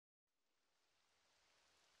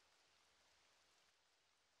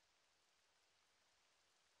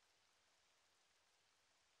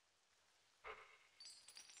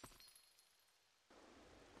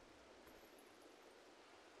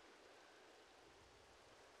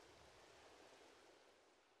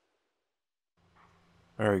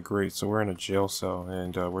Alright, great. So we're in a jail cell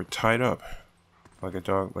and we're tied up like a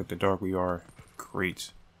dog, like the dog we are.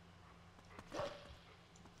 Great.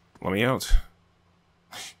 Let me out.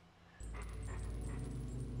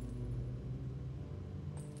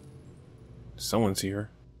 Someone's here.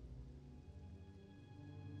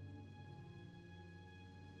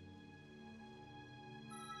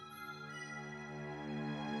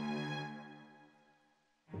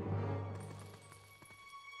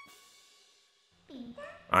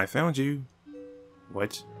 I found you.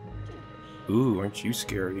 What? Ooh, aren't you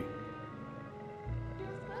scary?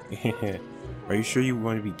 Are you sure you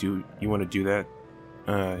want to do that?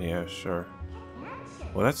 Yeah, sure.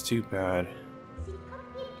 Well, that's too bad.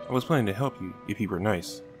 I was planning to help you if you were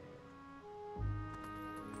nice.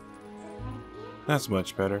 That's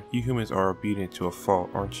much better. You humans are obedient to a fault,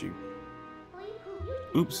 aren't you?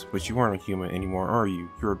 Oops, but you aren't a human anymore, are you?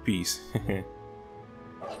 You're a beast.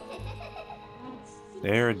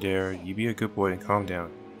 There, you be a good boy and calm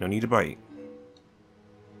down. No need to bite.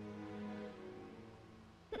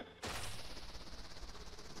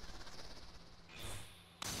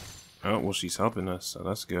 Oh, well, she's helping us, so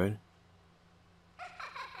that's good.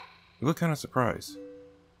 You look kind of surprised.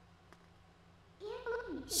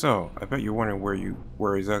 So, I bet you're wondering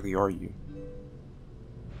where exactly are you?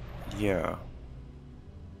 Yeah.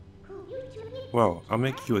 Well, I'll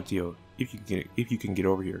make you a deal. If you can get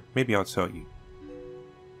over here, maybe I'll tell you.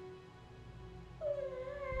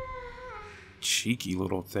 Cheeky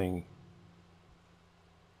little thing.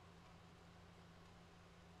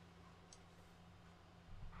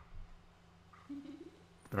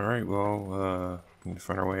 Alright, well, we need to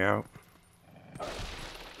find our way out.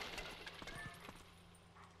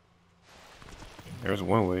 There's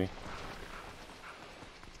one way.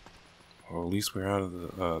 Well, at least we're out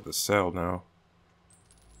of the cell now.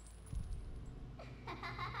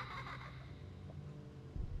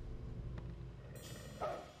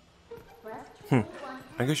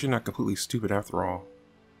 I guess you're not completely stupid after all.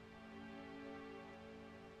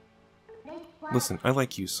 Listen, I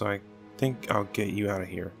like you, so I think I'll get you out of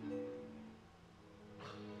here.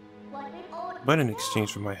 But in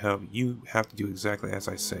exchange for my help, you have to do exactly as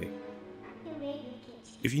I say.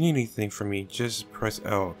 If you need anything from me, just press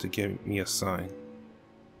L to give me a sign.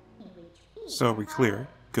 So, we clear?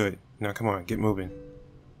 Good. Now come on, get moving.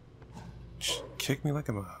 Kick me like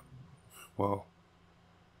I'm a... Well...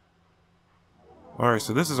 Alright,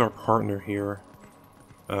 so this is our partner here.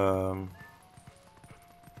 Yeah,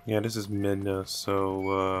 this is Midna,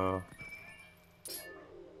 so,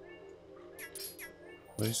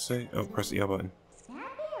 what did you say? Oh, press the L button.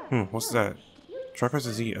 What's that? Try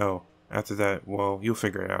pressing Z. Oh, after that, well, you'll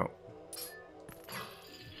figure it out.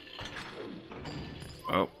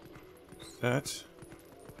 Oh, that.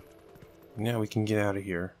 Now we can get out of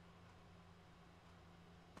here.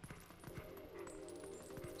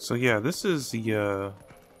 So yeah, this is the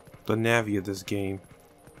Navi of this game.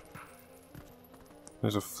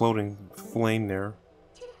 There's a floating flame there.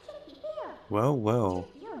 Well, well.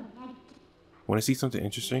 Want to see something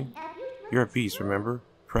interesting? You're a beast, remember?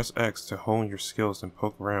 Press X to hone your skills and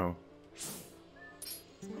poke around.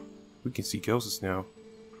 We can see ghosts now.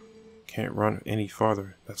 Can't run any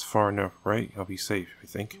farther. That's far enough, right? I'll be safe, I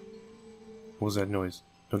think. What was that noise?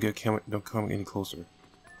 Don't come any closer.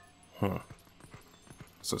 Huh.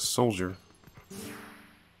 It's a soldier.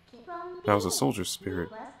 That was a soldier spirit.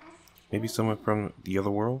 Maybe someone from the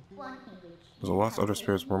other world? There's a lot of other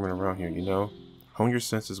spirits roaming around here, you know? Hone your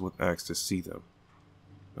senses with X to see them.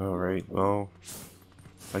 Alright, well...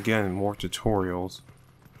 Again, more tutorials.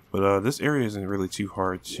 But this area isn't really too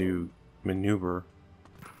hard to maneuver.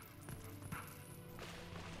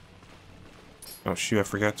 Oh shoot, I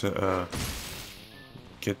forgot to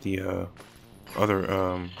get the other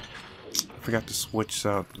I forgot to switch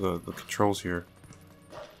out the controls here.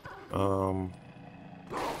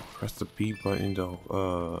 Press the B button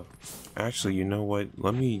though. Actually, you know what?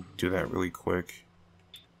 Let me do that really quick.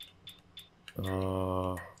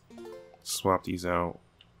 Swap these out.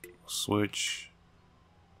 Switch.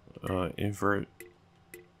 Invert.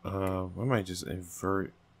 I might just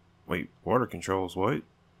invert. Wait, water controls, what?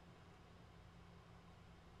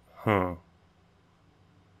 Huh.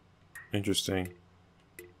 Interesting.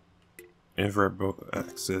 Invert both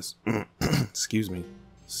axes. Excuse me.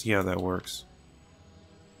 See how that works.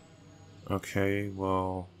 Okay,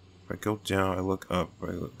 well, if I go down, I look up. If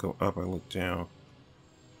I go up, I look down.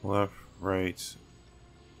 Left, right.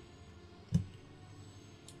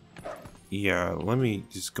 Yeah, let me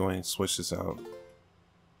just go ahead and switch this out.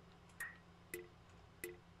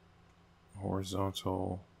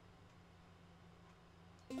 Horizontal.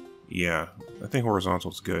 Yeah, I think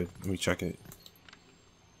horizontal is good. Let me check it.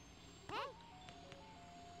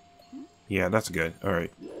 Yeah, that's good.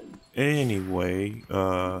 Alright. Anyway,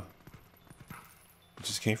 it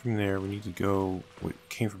just came from there. We need to go... Wait,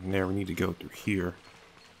 came from there. We need to go through here.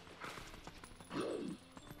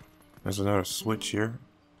 There's another switch here.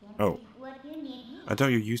 Oh. I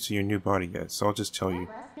doubt you're used to your new body yet, so I'll just tell you.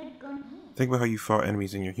 Think about how you fought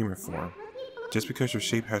enemies in your human form. Just because your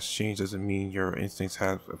shape has changed doesn't mean your instincts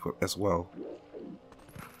have as well.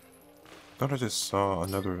 Thought I just saw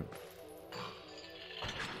another...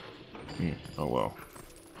 Oh well.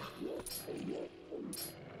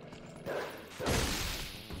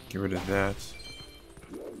 Get rid of that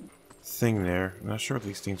thing there. I'm not sure what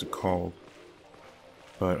these things are called.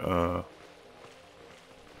 But, oh,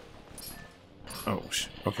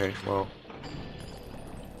 okay, well.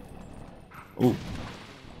 Ooh.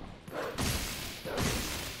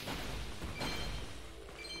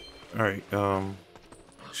 Alright,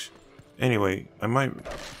 anyway,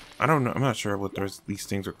 I don't know, I'm not sure what these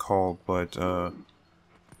things are called, but, I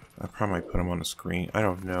probably might put them on the screen. I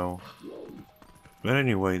don't know. But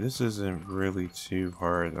anyway, this isn't really too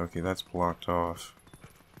hard. Okay, that's blocked off.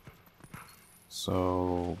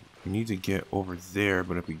 So, we need to get over there,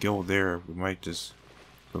 but if we go there, we might just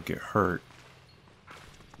go get hurt.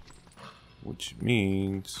 Which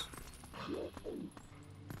means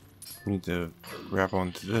we need to grab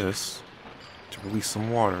onto this to release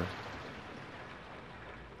some water.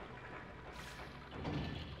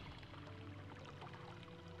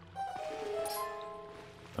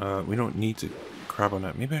 We don't need to grab on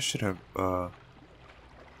that. Maybe I should have, I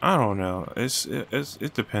don't know.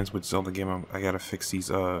 It depends which Zelda game I gotta fix these,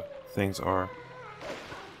 things are.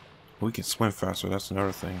 We can swim faster, that's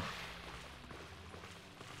another thing.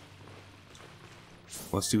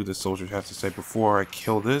 Let's see what the soldiers have to say before I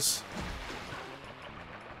kill this.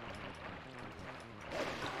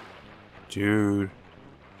 Dude.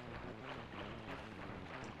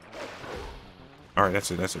 Alright,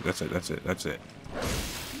 that's it.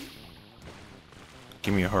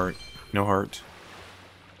 Give me a heart. No heart.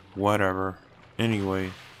 Whatever. Anyway.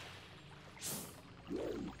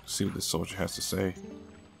 Let's see what this soldier has to say.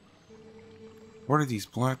 What are these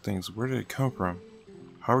black things? Where did it come from?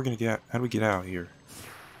 How do we get out of here?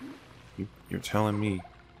 You're telling me.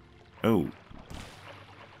 Oh.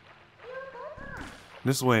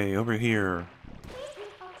 This way, over here.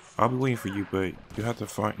 I'll be waiting for you, but you have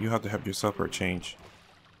to have your separate change.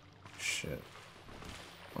 Shit.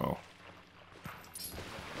 Oh.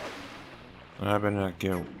 I better not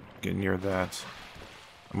get near that.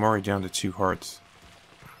 I'm already down to 2 hearts.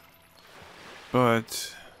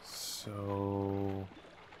 But so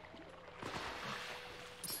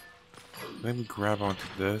maybe grab onto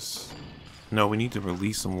this. No, we need to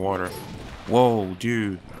release some water. Whoa,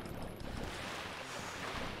 dude.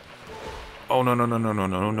 Oh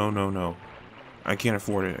no. I can't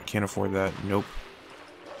afford it. I can't afford that. Nope.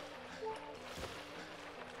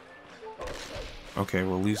 Okay,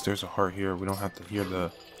 well at least there's a heart here. We don't have to hear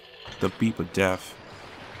the beep of death.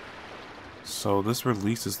 So this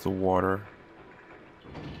releases the water.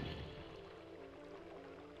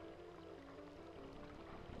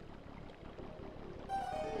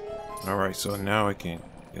 Alright, so now I can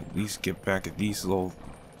at least get back at these little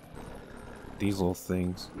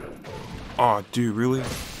things. Aw, dude, really?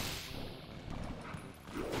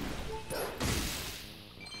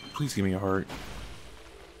 Please give me a heart.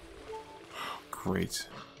 Great.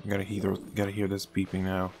 I gotta hear this beeping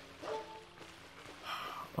now.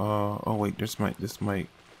 Oh wait, this might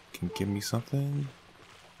can give me something.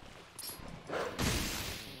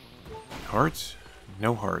 Heart?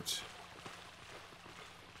 No heart.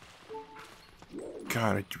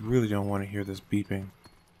 God, I really don't want to hear this beeping.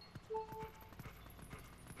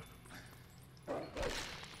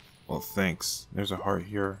 Well, thanks. There's a heart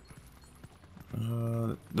here.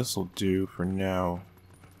 This'll do for now.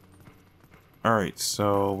 Alright,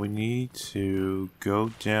 so we need to go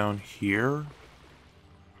down here.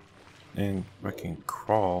 And if I can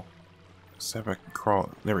crawl. See if I can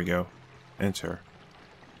crawl. There we go. Enter.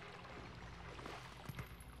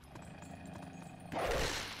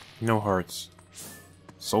 No hearts.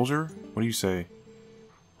 Soldier? What do you say?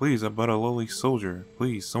 Please, I'm but a lowly soldier.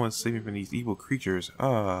 Please, someone save me from these evil creatures.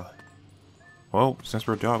 Ah. Well, since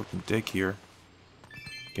we're done, we can dig here.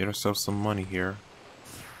 Get ourselves some money here.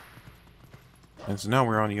 And so now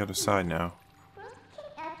we're on the other side now.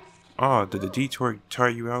 Ah, did the detour tire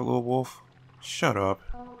you out, little wolf? Shut up.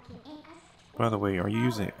 By the way, are you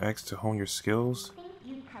using X to hone your skills?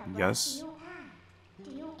 Yes.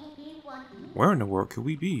 Where in the world could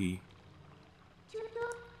we be?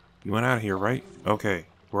 You went out of here, right? Okay,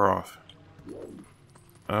 we're off.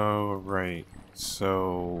 Oh, right.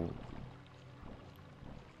 So...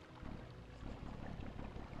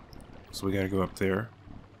 So we gotta go up there.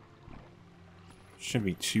 Shouldn't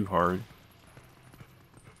be too hard.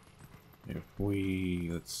 If we,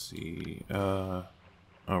 let's see,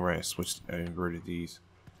 alright, I inverted these.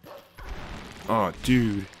 Oh,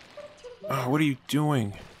 dude. Oh, what are you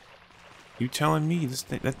doing? You telling me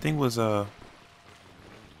that thing was, oh.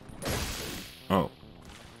 I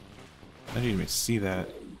didn't even see that.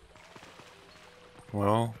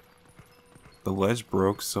 Well, the ledge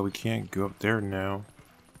broke, so we can't go up there now.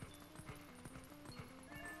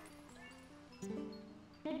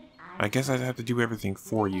 I guess I'd have to do everything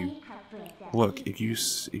for you. Look,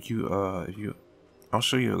 I'll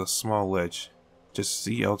show you a small ledge. Just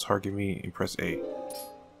CL target me and press A.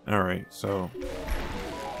 Alright, so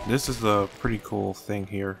this is a pretty cool thing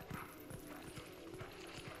here.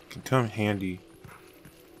 Can come handy.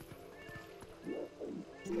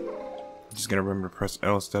 Just gotta remember to press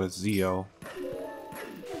L instead of ZL.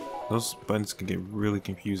 Those buttons can get really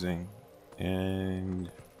confusing. And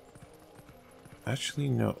actually,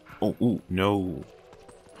 no. Oh, ooh, no.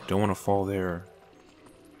 Don't want to fall there.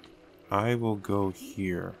 I will go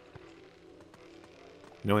here.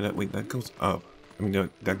 No, that goes up. I mean, no,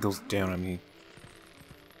 that goes down, I mean.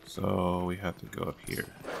 So we have to go up here.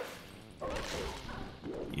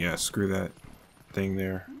 Yeah, screw that thing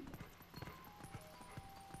there.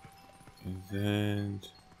 And then,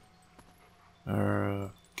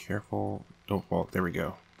 careful, don't fall. There we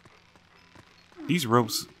go. These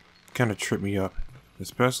ropes kind of trip me up,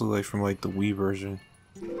 especially like from like the Wii version.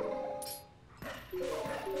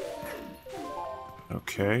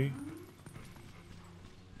 Okay.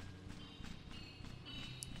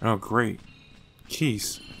 Oh, great.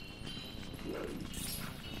 Keys.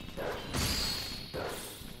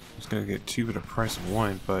 Just gonna get 2 for the price of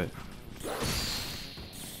 1, but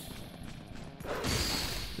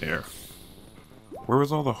there. Where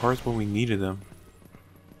was all the hearts when we needed them?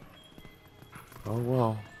 Oh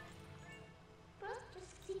well.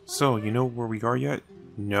 So, you know where we are yet?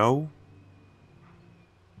 No?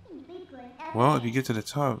 Well, if you get to the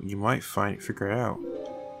top, you might figure it out.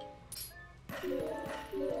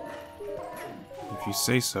 If you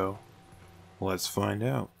say so, let's find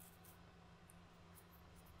out.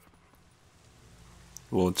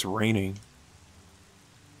 Well, it's raining.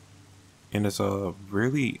 And it's a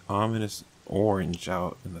really ominous orange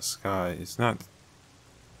out in the sky. It's not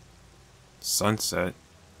sunset.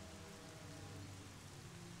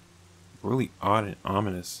 Really odd and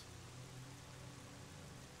ominous.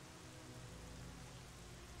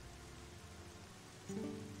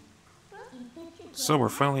 So we're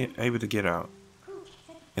finally able to get out.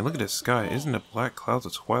 And look at the sky. Isn't the black clouds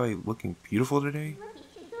of Twilight looking beautiful today?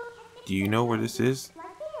 Do you know where this is?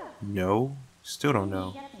 No? Still don't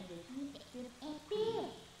know.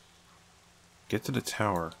 Get to the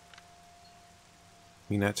tower.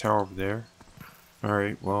 You mean that tower over there?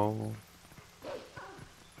 Alright, well,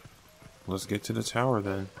 let's get to the tower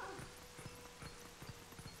then.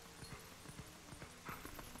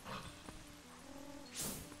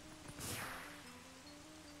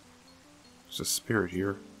 There's a spirit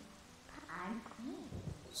here.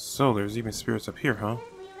 So there's even spirits up here, huh?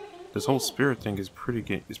 This whole spirit thing is pretty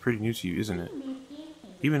new to you, isn't it?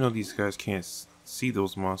 Even though these guys can't see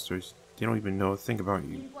those monsters, they don't even know a thing about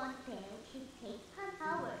you.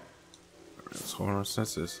 Let's hold on our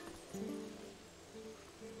senses.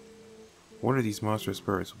 What are these monstrous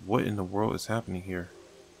spirits? What in the world is happening here?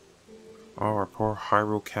 Oh, our poor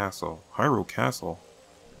Hyrule Castle. Hyrule Castle?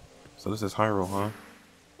 So this is Hyrule, huh?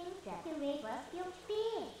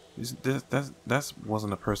 That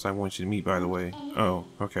wasn't the person I wanted you to meet, by the way. Oh,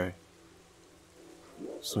 okay.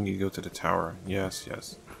 So we need to go to the tower. Yes,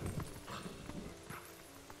 yes.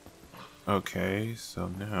 Okay, so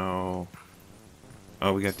now...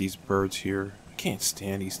 Oh, we got these birds here. I can't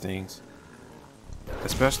stand these things.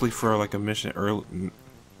 Especially for like a mission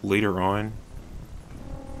later on.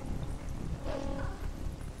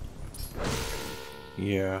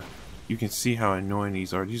 Yeah, you can see how annoying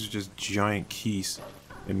these are. These are just giant keys,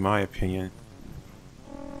 in my opinion.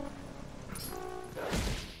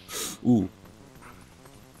 Ooh.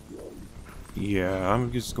 Yeah,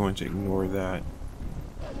 I'm just going to ignore that.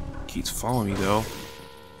 Keeps following me though.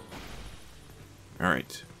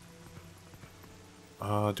 Alright.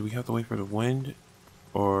 Do we have to wait for the wind?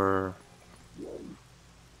 Or...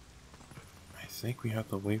 I think we have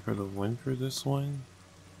to wait for the wind for this one?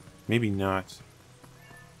 Maybe not.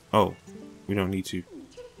 Oh, we don't need to.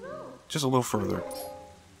 Just a little further.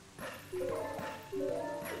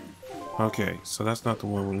 Okay, so that's not the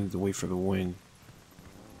one we need to wait for the wind.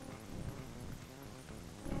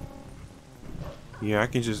 Yeah, I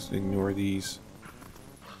can just ignore these.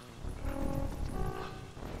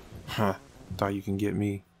 Huh. Thought you can get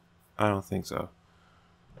me? I don't think so.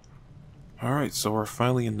 Alright, so we're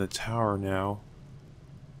finally in the tower now.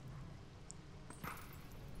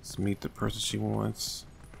 Let's meet the person she wants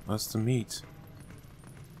us to meet.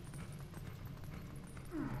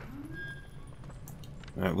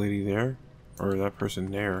 That lady there? Or that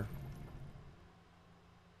person there?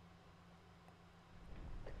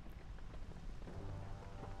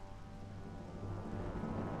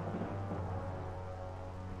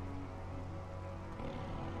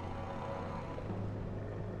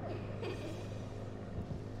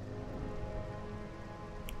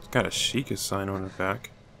 It's got a Sheikah sign on her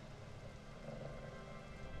back.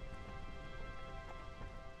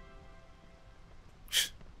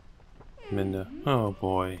 Minna. Oh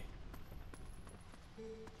boy.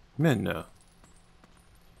 Minna.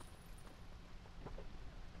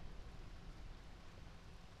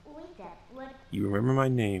 You remember my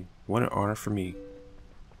name. What an honor for me.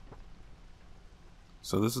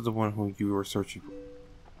 So this is the one who you were searching for.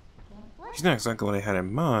 He's not exactly what I had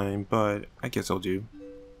in mind, but I guess I'll do.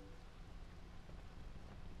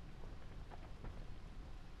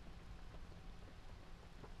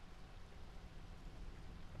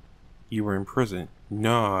 You were in prison.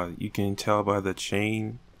 Nah, you can tell by the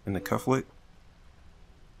chain and the cufflet.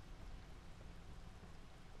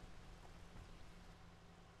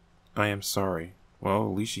 I am sorry. Well,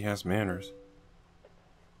 at least she has manners.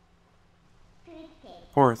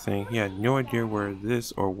 Poor thing, he had no idea where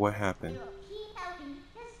this or what happened.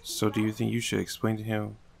 So do you think you should explain to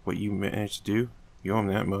him what you managed to do? You owe him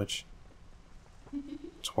that much.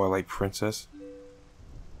 Twilight Princess.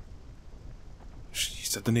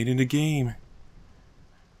 She's detonating the game.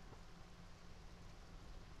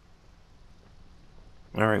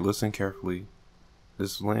 Alright, listen carefully.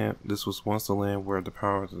 This was once the land where the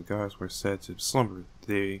powers of the gods were said to slumber.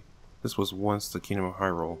 This was once the kingdom of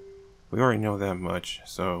Hyrule. We already know that much,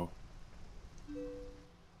 so...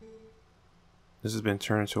 This has been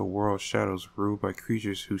turned into a world of shadows ruled by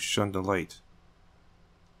creatures who shun the light.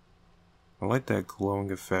 I like that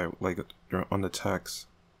glowing effect, like on the text.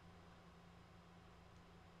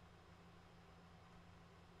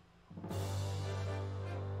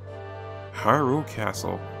 Hyrule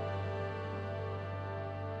Castle.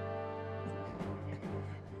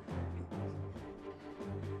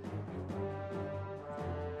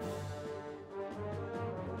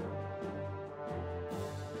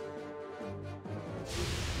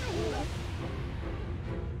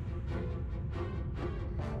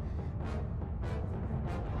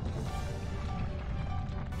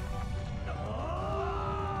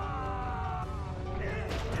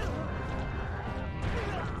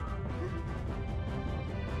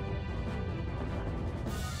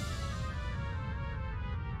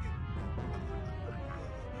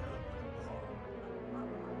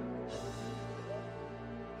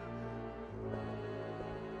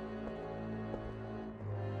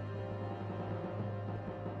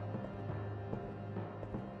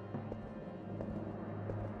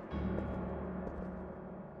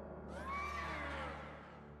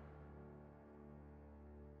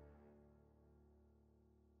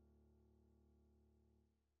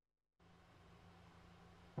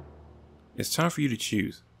 It's time for you to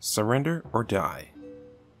choose. Surrender or die.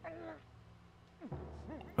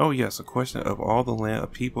 Oh yes, a question of all the land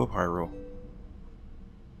of people of Hyrule.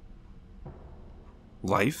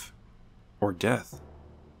 Life or death?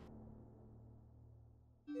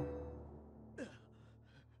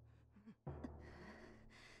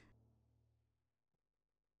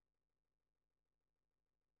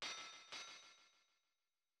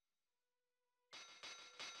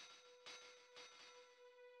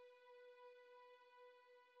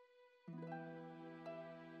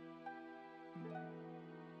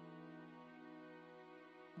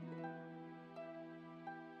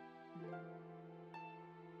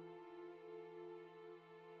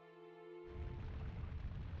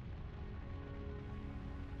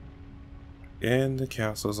 And the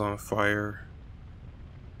castle's on fire.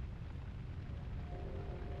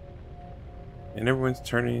 And everyone's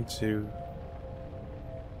turning into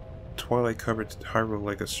twilight covered Hyrule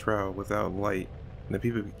like a shroud without light, and the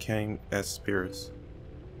people became as spirits.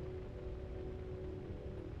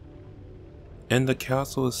 And the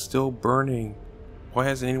castle is still burning. Why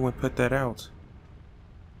hasn't anyone put that out?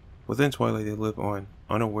 Within Twilight they live on,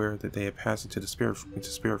 unaware that they have passed into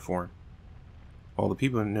spirit form. All the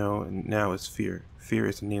people know now is fear. Fear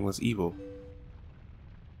is a nameless evil.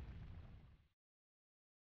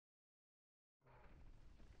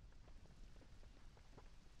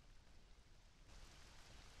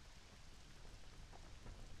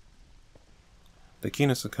 The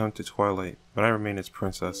kingdom succumbed to Twilight, but I remain its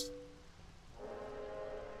princess.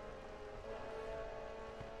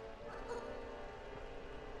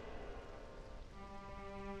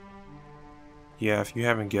 Yeah, if you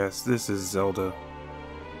haven't guessed, this is Zelda.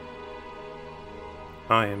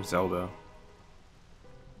 I am Zelda.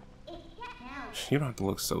 You don't have to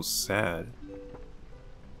look so sad.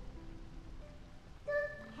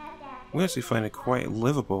 We actually find it quite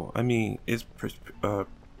livable. I mean, it's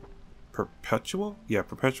perpetual? Yeah,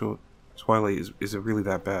 perpetual Twilight is it really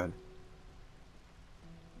that bad?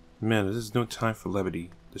 Man, this is no time for levity.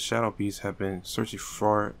 The shadow beasts have been searching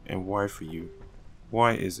far and wide for you.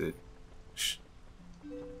 Why is it? Shh.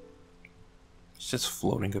 It's just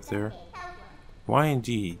floating up there. Why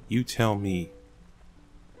indeed? You tell me.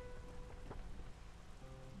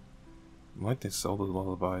 I like this Zelda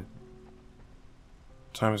lullaby.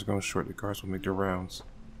 Time is growing short. The guards will make their rounds.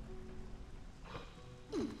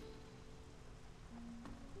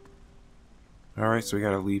 Alright, so we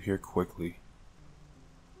gotta leave here quickly.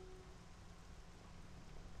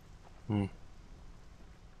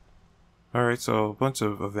 Alright, so a bunch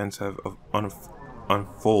of events have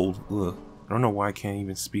unfold. Ugh. I don't know why I can't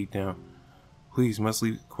even speak now. Please, must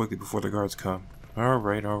leave quickly before the guards come.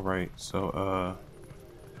 Alright. So,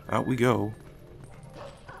 out we go.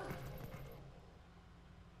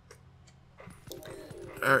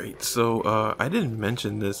 Alright, so, I didn't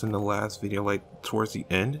mention this in the last video, like, towards the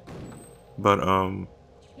end. But,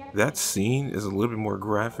 that scene is a little bit more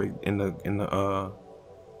graphic in the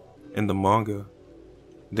manga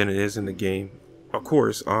than it is in the game. Of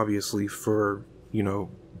course, obviously, for, you know,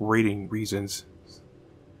 rating reasons.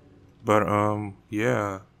 But,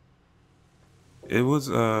 yeah. It was,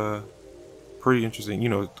 pretty interesting, you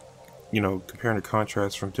know, comparing the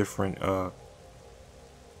contrast from different,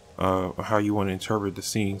 how you want to interpret the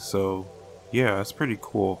scene. So, yeah, it's pretty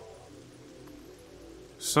cool.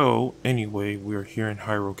 So, anyway, we're here in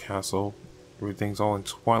Hyrule Castle. Everything's all in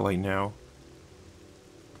Twilight now.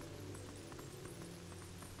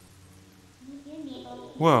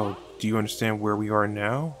 Well, do you understand where we are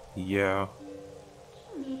now? Yeah.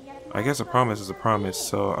 I guess a promise is a promise,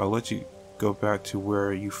 so I'll let you go back to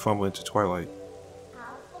where you fumbled into Twilight.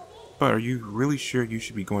 But are you really sure you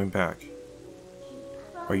should be going back?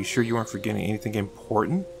 Are you sure you aren't forgetting anything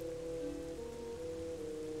important?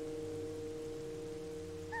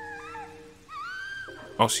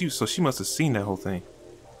 Oh, so she must have seen that whole thing.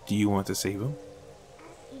 Do you want to save him?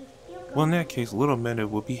 Well, in that case, Little Meta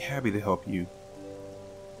will be happy to help you.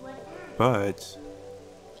 But,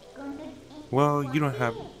 well,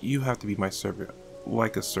 you have to be my servant,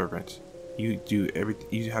 like a servant. You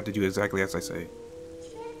have to do exactly as I say.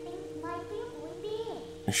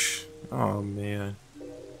 Oh man.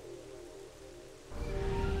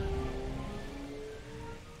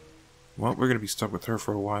 Well, we're gonna be stuck with her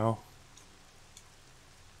for a while.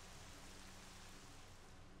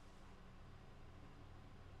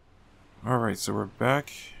 Alright, so we're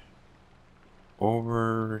back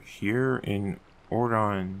over here in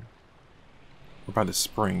Ordon. We're by the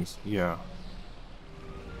springs, yeah.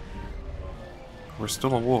 We're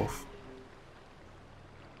still a wolf.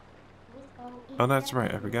 Oh, that's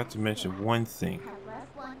right, I forgot to mention one thing.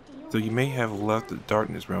 Though you may have left the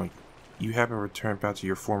darkness realm, you haven't returned back to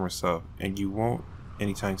your former self, and you won't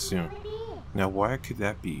anytime soon. Now, why could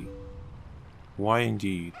that be? Why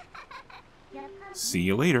indeed? See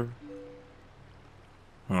you later.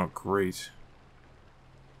 Oh, great.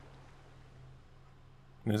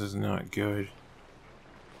 This is not good.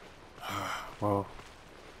 Well,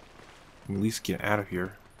 at least get out of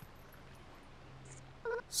here.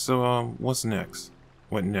 So, what's next?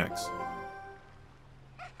 What next?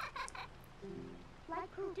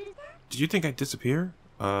 Did you think I'd disappear?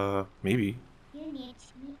 Maybe.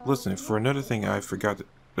 Listen, for another thing I forgot to...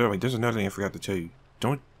 Oh, wait, there's another thing I forgot to tell you.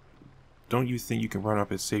 Don't you think you can run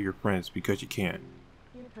up and save your friends because you can't.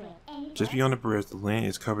 Just beyond the bridge, the land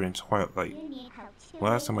is covered in twilight.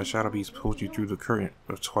 Last time a shadow beast pulled you through the current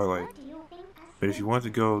of twilight. But if you want to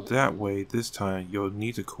go that way this time, you'll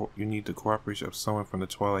need the cooperation of someone from the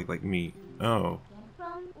twilight like me. Oh.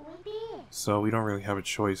 So we don't really have a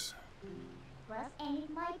choice.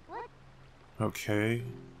 Okay.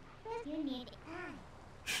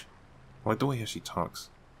 I like the way she talks.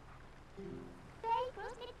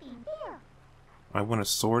 I want a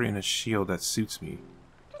sword and a shield that suits me.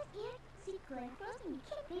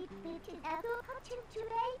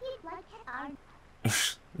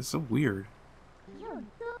 It's so weird.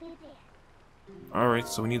 Alright,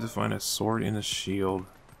 so we need to find a sword and a shield.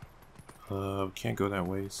 We can't go that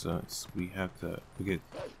way, so we get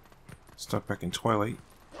stuck back in Twilight.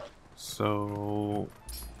 So,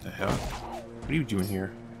 the hell? What are you doing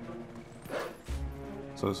here?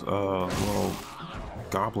 So it's little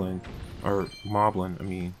goblin, or moblin, I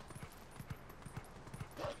mean.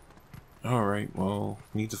 Alright, well,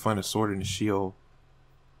 we need to find a sword and a shield.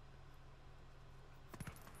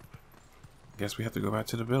 Guess we have to go back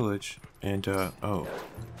to the village. And, oh.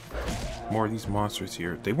 More of these monsters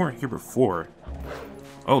here. They weren't here before.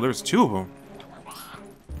 Oh, there's two of them.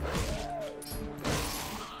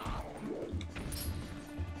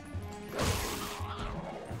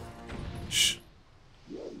 Shh.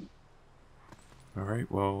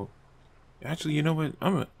 Alright, well. Actually, you know what?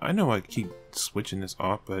 I know I keep switching this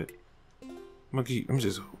off, but I'm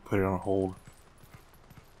just put it on hold.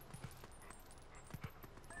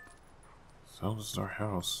 So this is our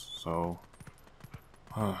house, so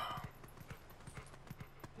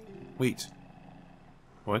wait.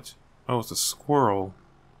 What? Oh, it's a squirrel.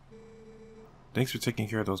 Thanks for taking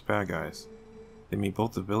care of those bad guys. They made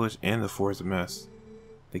both the village and the forest a mess.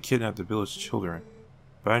 They kidnapped the village children.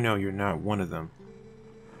 But I know you're not one of them.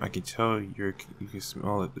 I can tell you can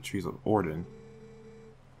smell the trees of Orden.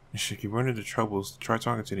 If you run into troubles, try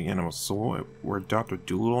talking to the animals. So what, we're Dr.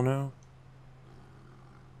 Doolittle now?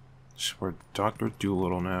 We're Dr.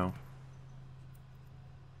 Doolittle now.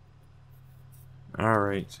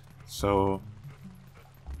 Alright, so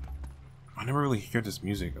I never really hear this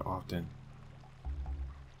music often.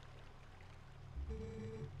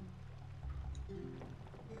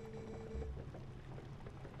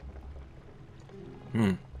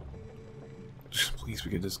 Please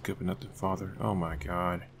forget this good but nothing, Father. Oh my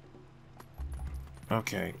god.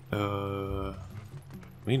 Okay,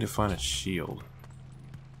 we need to find a shield.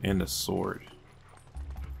 And a sword.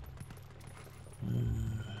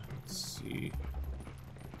 Let's see.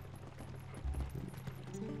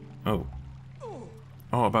 Oh.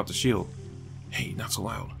 Oh, about the shield. Hey, not so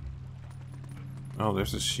loud. Oh,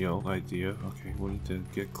 there's a shield idea. Okay, we need to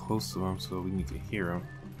get close to him, so we need to hear him.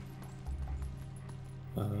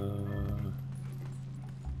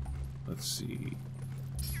 Let's see.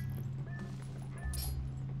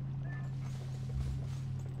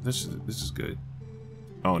 This is good.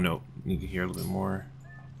 Oh no, need to hear a little bit more.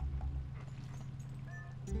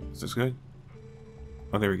 Is this good?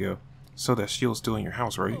 Oh, there we go. So that shield's still in your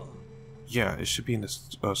house, right? Yeah, it should be in the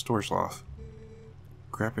storage loft.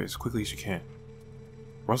 Grab it as quickly as you can.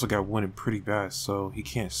 Russell got wounded pretty bad, so he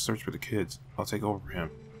can't search for the kids. I'll take over for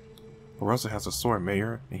him. But Russell has a sword,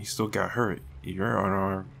 Mayor, and he still got hurt. You're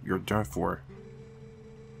unarmed, you're done for.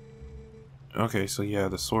 Okay, so yeah,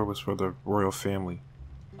 the sword was for the royal family.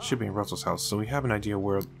 Should be in Russell's house, so we have an idea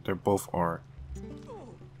where they both are.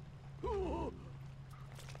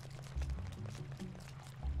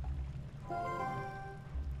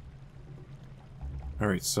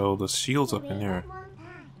 Alright, so the shield's up in there.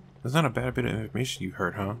 That's not a bad bit of information you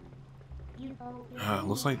heard, huh?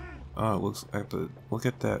 Looks like look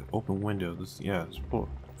at that open window. Yeah, it's full.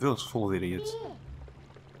 The village full of idiots.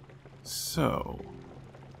 So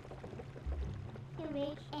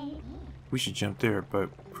we should jump there, but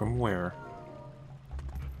from where?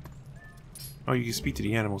 Oh, you can speak to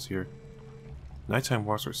the animals here. Nighttime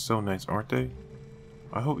walks are so nice, aren't they?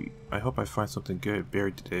 I hope I find something good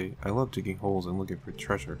buried today. I love digging holes and looking for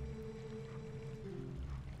treasure.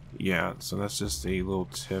 Yeah, so that's just a little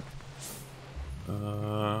tip. We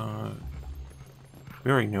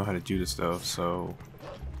already know how to do this though, so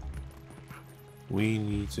we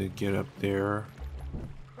need to get up there.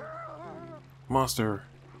 Monster!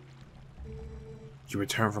 You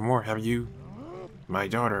returned for more, have you? My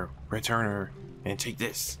daughter, return her, and take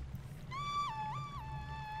this.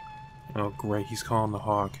 Oh great, he's calling the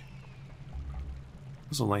hawk.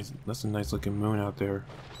 That's a nice looking moon out there.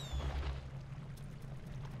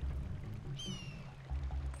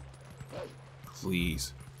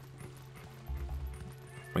 Please.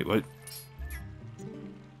 Wait, what?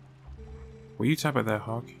 Will you tap at that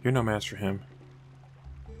hawk? You're no match for him.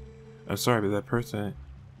 I'm sorry, but that person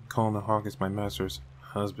calling the hawk is my master's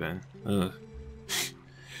husband. Ugh.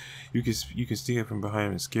 You can see it from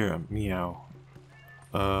behind and scare him. Meow.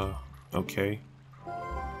 Okay.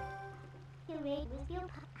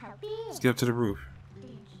 Let's get up to the roof.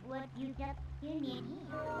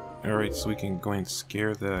 Alright, so we can go and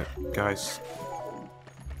scare the guys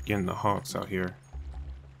getting the hawks out here.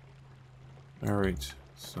 Alright,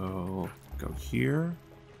 so go here.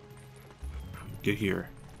 Get here.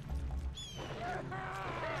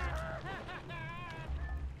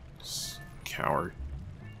 Coward.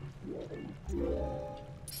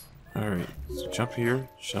 Alright, so jump here,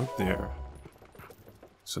 jump there.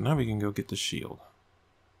 So now we can go get the shield.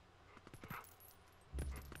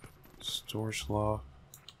 Storage loft.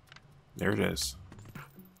 There it is.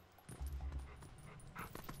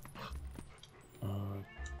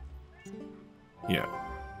 Yeah.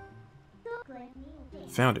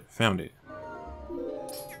 Found it, found it.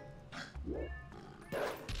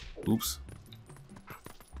 Oops.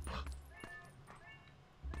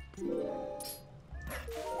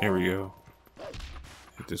 There we go.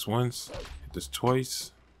 Hit this once, hit this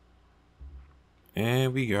twice,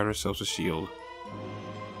 and we got ourselves a shield.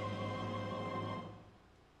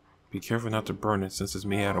 Be careful not to burn it since it's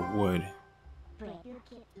made out of wood.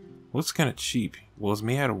 Looks kind of cheap. Well, it's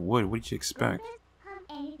made out of wood. What did you expect?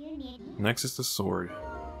 Next is the sword.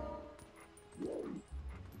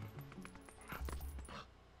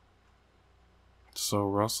 So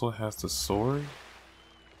Russell has the sword?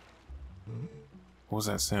 What was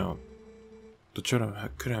that sound? The children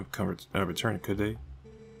couldn't have come returned, could they?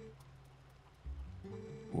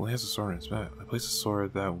 Well, he has a sword in his bag. I placed a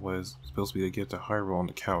sword that was supposed to be a gift to Hyrule on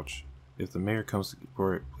the couch. If the mayor comes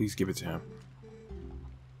for it, please give it to him.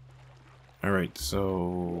 Alright,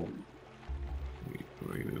 so... Wait.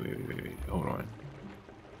 Hold on.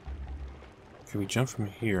 Can we jump from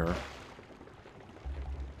here?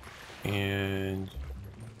 And...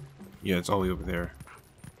 yeah, it's all the way over there.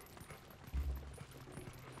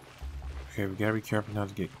 Okay, we gotta be careful not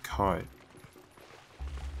to get caught.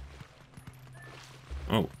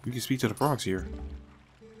 Oh, we can speak to the frogs here.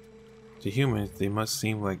 To humans, they must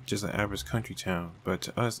seem like just an average country town, but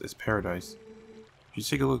to us, it's paradise. You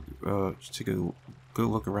should take a look. Take a good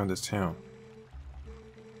look around this town.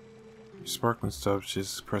 Your sparkling stuff,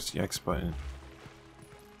 just press the X button.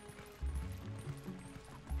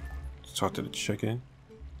 Let's talk to the chicken.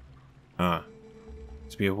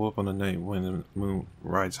 To be a wolf on the night when the moon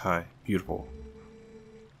rides high. Beautiful.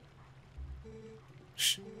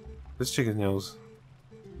 Shh. This chicken knows.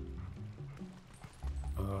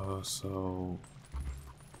 So...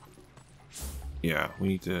 yeah, we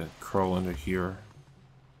need to crawl under here.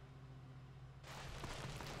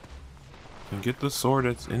 And get the sword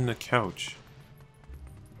that's in the couch.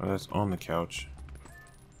 Or that's on the couch.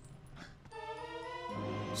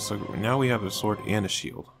 So now we have a sword and a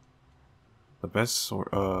shield. The best sword,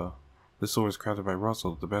 this sword is crafted by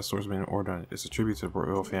Russell, the best swordsman in Ordon. It's a tribute to the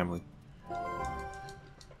royal family.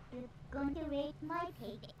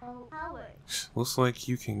 Looks like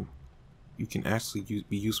you can actually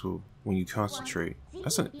be useful when you concentrate.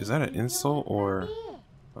 Is that an insult or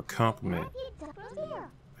a compliment?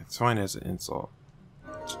 It's fine as an insult.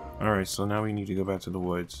 Alright, so now we need to go back to the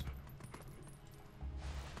woods.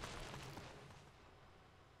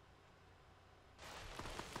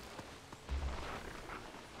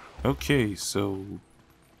 Okay, so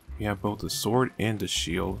we have both the sword and the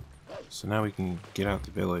shield. So now we can get out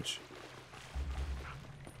the village.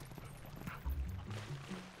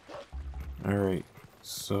 Alright,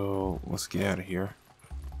 so let's get out of here.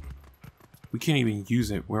 We can't even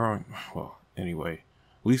use it. We're on... well, anyway.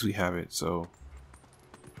 At least we have it, so...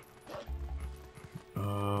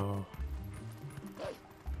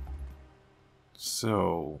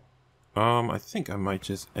 I think I might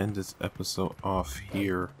just end this episode off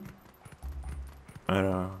here.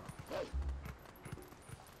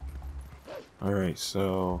 Alright,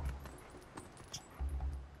 so...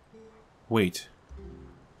 wait.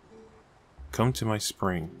 Come to my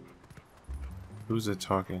spring. Who's it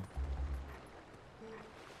talking?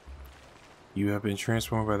 You have been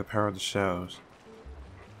transformed by the power of the shadows.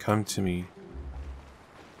 Come to me.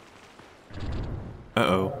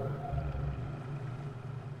 Uh-oh.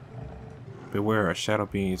 Beware, a shadow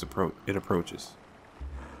being approaches.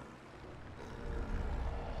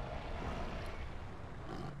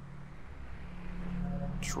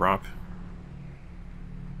 Drop.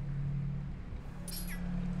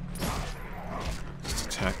 Let's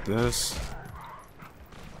attack this.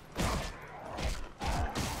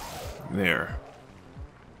 There.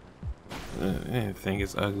 Thing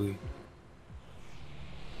is ugly.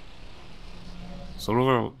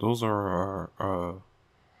 So those are our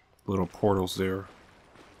little portals there.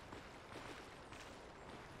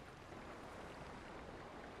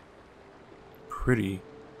 Pretty.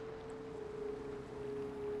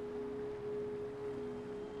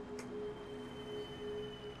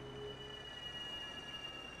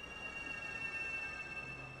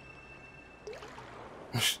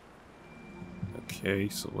 Okay,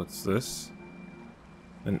 so what's this?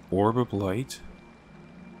 An orb of light?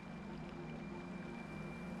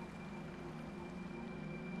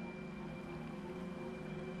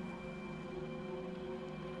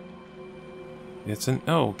 It's an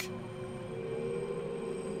elk.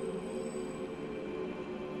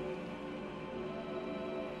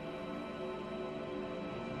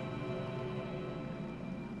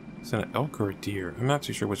 Is that an elk or a deer? I'm not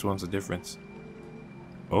too sure which one's the difference.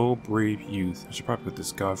 Oh, brave youth. I should probably put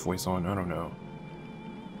this god voice on. I don't know.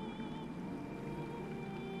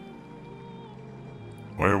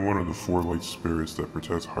 I am one of the 4 light spirits that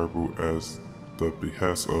protects Hyrule as the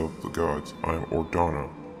behest of the gods. I am Ordana.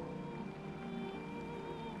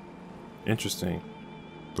 Interesting.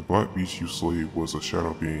 The black beast you slayed was a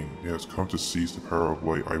shadow being. It has come to seize the power of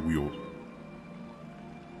light I wield.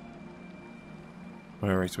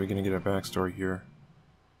 Alright, so we're gonna get a backstory here.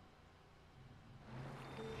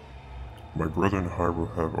 My brother and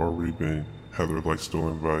Hyrule have already had their light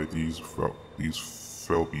stolen by these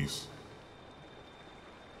fell beasts.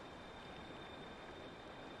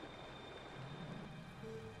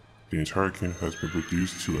 The entire kingdom has been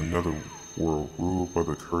reduced to another world ruled by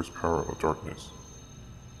the cursed power of darkness.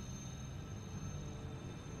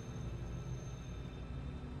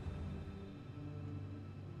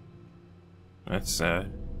 That's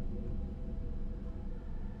sad.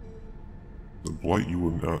 The blight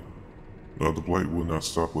will not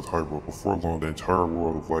stop with Hyrule. Before long, the entire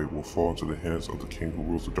world of light will fall into the hands of the king who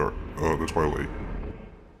rules the Twilight.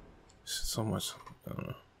 So much, I don't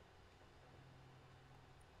know.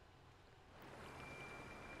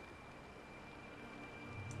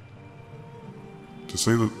 To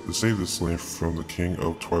save this land from the king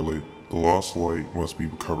of Twilight, the lost light must be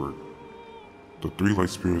recovered. The 3 light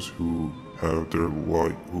spirits who have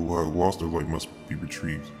lost their light must be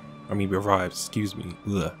retrieved. I mean, revived, excuse me.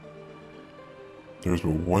 Ugh. There has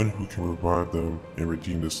been one who can revive them and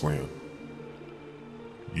redeem this land.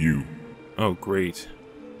 You. Oh, great.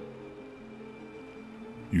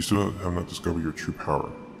 You still have not discovered your true power.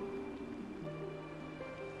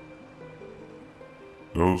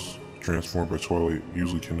 Those transformed by Twilight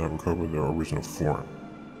usually cannot recover their original form.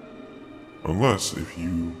 Unless if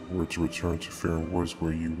you were to return to Faron Woods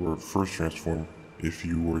where you were first transformed, if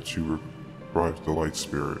you were to revive the light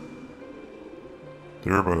spirit.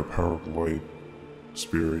 There by the power of the light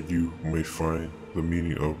spirit you may find the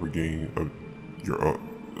meaning of regaining your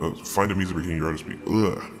outer speed.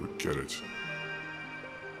 Ugh, forget it.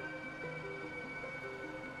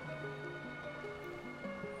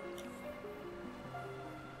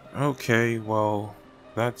 Okay, well,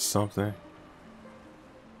 that's something.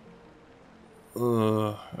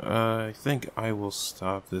 I think I will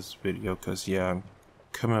stop this video because, yeah, I'm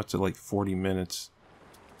coming up to like 40 minutes.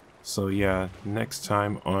 So, yeah, next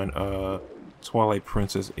time on Twilight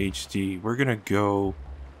Princess HD, we're gonna go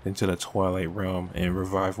into the Twilight Realm and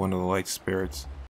revive one of the light spirits.